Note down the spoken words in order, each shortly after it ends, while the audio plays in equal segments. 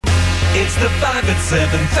It's the 5 at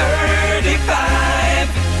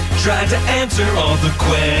 7:35. Try to answer all the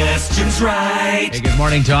questions right. Hey, good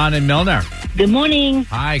morning, Dawn and Milner. Good morning.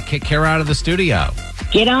 Hi, kick Kara out of the studio.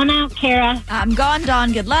 Get on out, Kara. I'm gone,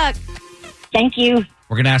 Dawn. Good luck. Thank you.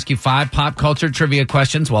 We're going to ask you 5 pop culture trivia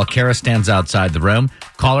questions while Kara stands outside the room.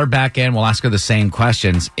 Call her back in. We'll ask her the same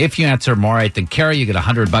questions. If you answer more right than Kara, you get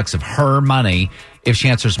 $100 of her money. If she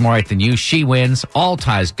answers more right than you, she wins. All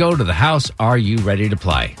ties go to the house. Are you ready to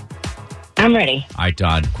play? I'm ready. All right,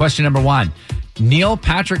 Dawn. Question number 1. Neil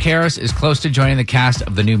Patrick Harris is close to joining the cast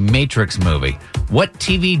of the new Matrix movie. What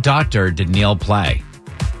TV doctor did Neil play?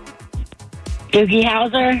 Doogie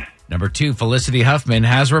Howser. Number 2, Felicity Huffman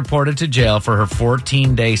has reported to jail for her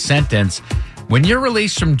 14-day sentence. When you're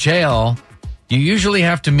released from jail, you usually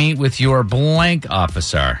have to meet with your blank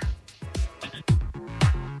officer.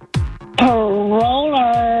 Parole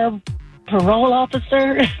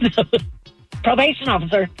officer. Probation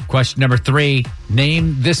officer. Question number 3,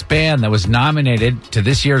 name this band that was nominated to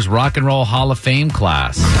this year's Rock and Roll Hall of Fame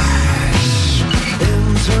class.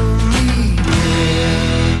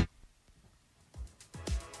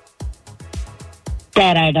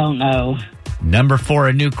 That I don't know. Number 4,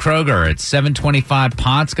 a new Kroger at 725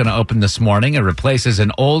 Pont's going to open this morning. It replaces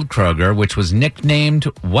an old Kroger, which was nicknamed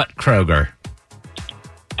what Kroger?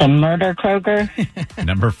 The Murder Kroger.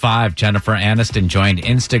 Number 5, Jennifer Aniston joined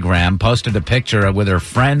Instagram, posted a picture with her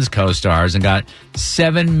Friends co-stars, and got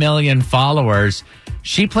 7 million followers.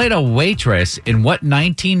 She played a waitress in what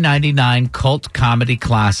 1999 cult comedy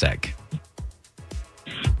classic?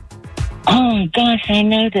 Oh, gosh, I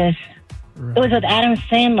know this. It was with Adam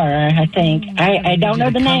Sandler, I think. I don't know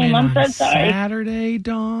the name. I'm so sorry. Saturday,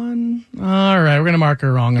 Dawn. All right, we're going to mark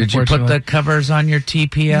her wrong, Did you put the covers on your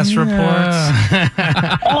TPS reports?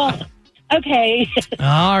 Oh, okay.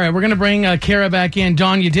 All right, we're going to bring Kara back in.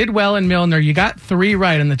 Dawn, you did well in Milner. You got 3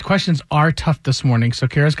 right, and the questions are tough this morning, so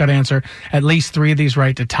Kara's got to answer at least 3 of these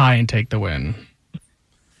right to tie and take the win.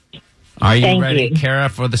 Are you Thank ready, you. Kara,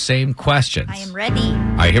 for the same questions? I am ready.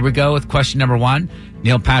 All right, here we go with question number 1.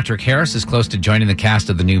 Neil Patrick Harris is close to joining the cast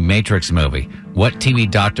of the new Matrix movie. What TV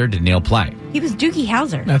doctor did Neil play? He was Doogie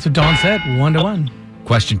Howser. That's what Dawn said, 1-1.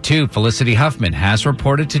 Question 2, Felicity Huffman has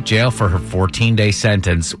reported to jail for her 14-day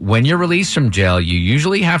sentence. When you're released from jail, you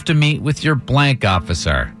usually have to meet with your blank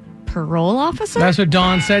officer. Parole officer? That's what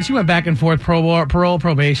Dawn said. She went back and forth, parole,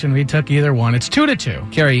 probation. We took either one. It's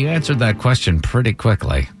 2-2. Kara, you answered that question pretty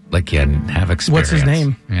quickly, like you have experience. What's his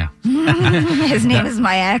name? Yeah. His name is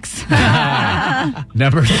my ex.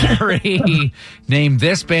 Number 3, name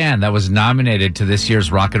this band that was nominated to this year's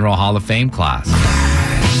Rock and Roll Hall of Fame class.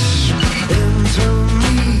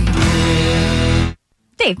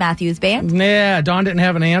 Dave Matthews Band. Yeah, Dawn didn't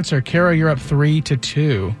have an answer. Kara, you're up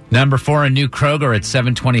 3-2. Number 4, a new Kroger at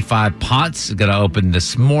 725 Pont's is going to open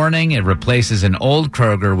this morning. It replaces an old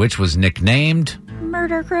Kroger, which was nicknamed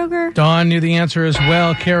Murder Kroger. Dawn knew the answer as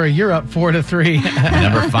well. Kara, you're up 4-3.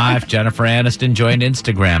 Number 5, Jennifer Aniston joined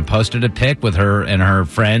Instagram, posted a pic with her and her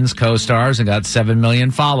Friends co-stars, and got 7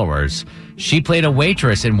 million followers. She played a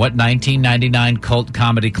waitress in what 1999 cult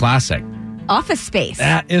comedy classic? Office Space.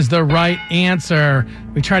 That is the right answer.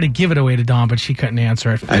 We tried to give it away to Dawn, but she couldn't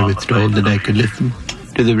answer it. I was told that I could listen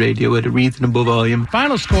to the radio at a reasonable volume.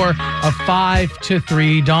 Final score of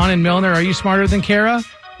 5-3. Dawn and Milner, are you smarter than Kara?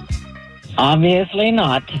 Obviously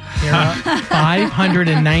not. Kara,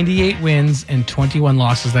 598 wins and 21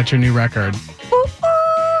 losses. That's your new record. Ooh,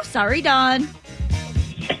 ooh. Sorry, Dawn.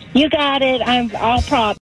 You got it. I'll prop.